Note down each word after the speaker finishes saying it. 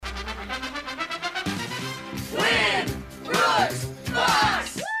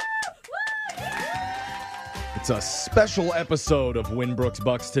a special episode of Win Brooks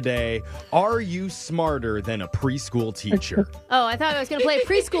Bucks today. Are you smarter than a preschool teacher? Oh, I thought I was going to play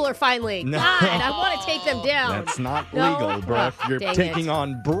preschooler finally. No. God, I want to take them down. That's not No? legal, Brooke. Oh, You're dang taking it.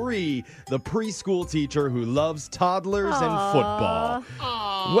 on Bree, the preschool teacher who loves toddlers and football.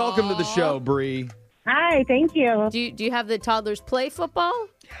 Welcome to the show, Bree. Hi, thank you. Do you have the toddlers play football?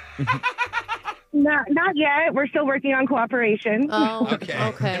 Not yet. We're still working on cooperation. Oh, Okay.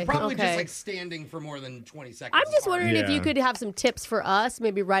 They're probably okay. just like standing for more than 20 seconds. I'm just apart. wondering if Yeah. you could have some tips for us,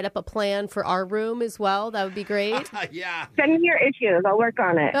 maybe write up a plan for our room as well. That would be great. Yeah. Send me your issues. I'll work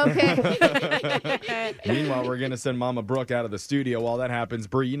on it. Okay. Meanwhile, we're going to send Mama Brooke out of the studio. While that happens,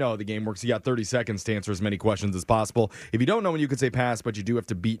 Bree, you know how the game works. You got 30 seconds to answer as many questions as possible. If you don't know when you can say pass, but you do have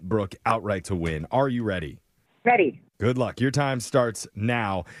to beat Brooke outright to win. Are you ready? Ready. Good luck. Your time starts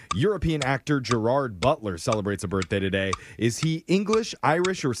now. European actor Gerard Butler celebrates a birthday today. Is he English,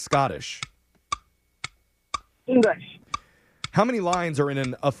 Irish, or Scottish? English. How many lines are in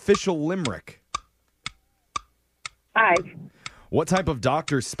an official limerick? 5. What type of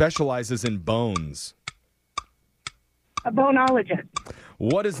doctor specializes in bones? A bonologist.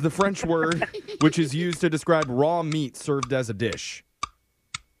 What is the French word which is used to describe raw meat served as a dish?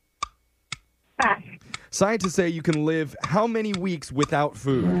 Pass. Scientists say you can live how many weeks without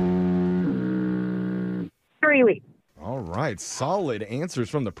food? 3 weeks. All right, solid answers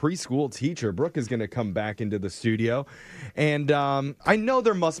from the preschool teacher. Brooke is going to come back into the studio. And I know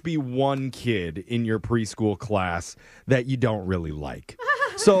there must be one kid in your preschool class that you don't really like.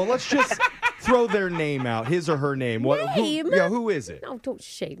 So let's just throw their name out, his or her name. Name? Who is it? No, don't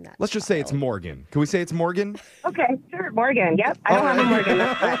shame that. Let's just say it's Morgan. Can we say it's Morgan? Okay, sure. Morgan. Yep. I don't have a Morgan.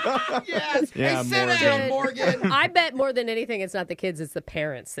 That's fine. Yes. Yeah, Hey, sit Morgan. down, Morgan. I bet more than anything, it's not the kids, it's the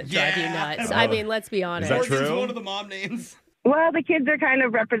parents that drive you Yeah. nuts. I mean, let's be honest. that Morgan's true? one of the mom names. Well, the kids are kind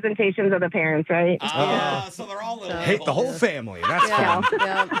of representations of the parents, right? So they're all little. Hate the whole family. That's Yeah, fun.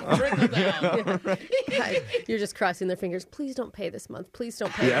 yeah. Trickle down. You're just crossing their fingers. Please don't pay this month. Please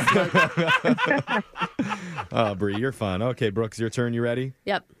don't pay this month. Oh, Bree, you're fun. Okay, Brooks, your turn. You ready?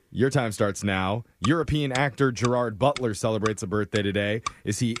 Yep. Your time starts now. European actor Gerard Butler celebrates a birthday today.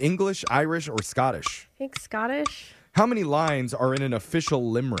 Is he English, Irish, or Scottish? I think Scottish. How many lines are in an official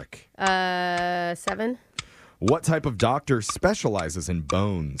limerick? 7. What type of doctor specializes in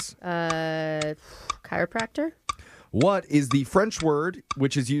bones? Chiropractor. What is the French word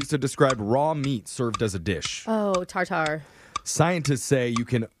which is used to describe raw meat served as a dish? Oh, tartar. Scientists say you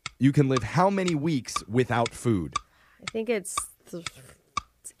can live how many weeks without food? I think it's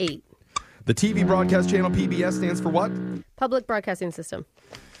 8. The TV broadcast channel PBS stands for what? Public Broadcasting System.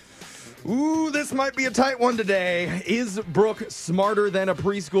 Ooh, this might be a tight one today. Is Brooke smarter than a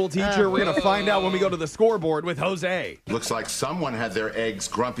preschool teacher? We're going to find out when we go to the scoreboard with Jose Looks like someone had their eggs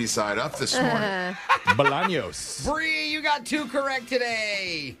grumpy side up this morning. Bolaños. Bree, you got 2 correct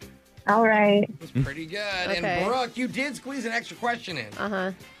today. All right. That's pretty good. Okay. And Brooke, you did squeeze an extra question in.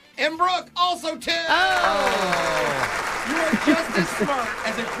 Uh-huh. And Brooke, also 2. Oh. You are just as smart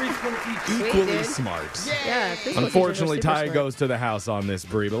as a preschool teacher. Equally dude. smart. Yeah. preschool Unfortunately, teachers are super Ty smart. goes to the house on this,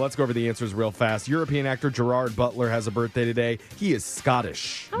 Bree. But let's go over the answers real fast. European actor Gerard Butler has a birthday today. He is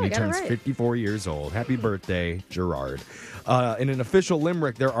Scottish. Oh, and he I got it turns right. 54 years old. Happy birthday, Gerard. In an official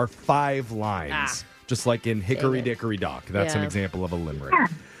limerick, there are 5 lines, just like in Hickory it. Dickory Dock. That's an Yeah. example of a limerick.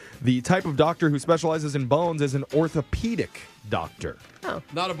 The type of doctor who specializes in bones is an orthopedic doctor.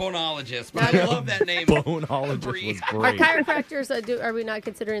 Not a bonologist, but I love that name. Boneologist Bree. was Are great. chiropractors, are we not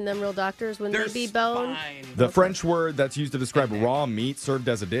considering them real doctors when They're they be bone? spine. The French word that's used to describe raw meat served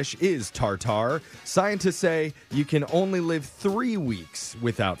as a dish is tartare. Scientists say you can only live 3 weeks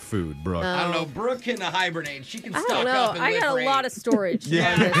without food, Brooke. I don't know. Brooke can hibernate. She can I stock don't know. up and I live got for a lot 8. of storage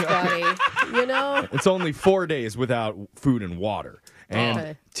Yeah. on this body. You know? It's only 4 days without food and water. And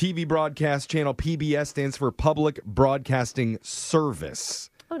Okay. TV broadcast channel PBS stands for Public Broadcasting Service.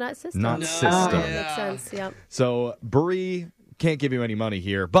 Oh, not system. Not No, system. yeah. Makes sense. Yep. So, Bree, can't give you any money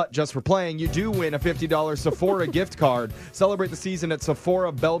here, but just for playing, you do win a $50 Sephora gift card. Celebrate the season at Sephora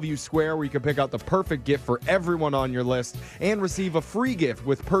Bellevue Square, where you can pick out the perfect gift for everyone on your list and receive a free gift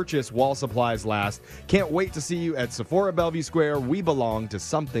with purchase while supplies last. Can't wait to see you at Sephora Bellevue Square. We belong to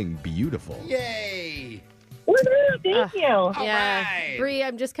something beautiful. Yay. Woohoo! Thank you. Yeah. right. Bree,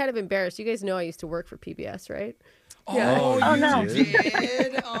 I'm just kind of embarrassed. You guys know I used to work for PBS, right? Oh, Oh, you no.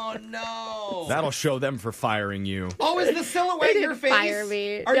 did? Oh, no. That'll show them for firing you. Oh, is the silhouette They your didn't face? fire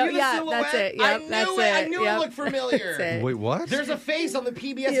me. Are No, you the yeah, silhouette? that's it. I Yep, knew that's it. I it. knew Yep. it looked familiar. That's it. Wait, what? There's a face on the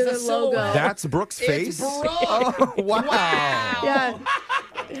PBS. Yeah, It's a the logo. silhouette. That's Brooke's face? It's Brooke. Oh, wow. Yeah.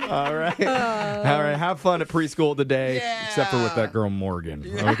 All right. All right. Have fun at preschool today, except for with that girl Morgan.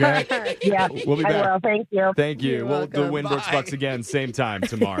 Okay? Yeah, We'll be I back. will. Thank you. Thank you. You're We'll do welcome. Win Brooks Bye. Bucks again, same time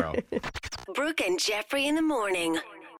tomorrow. Brooke and Jeffrey in the morning.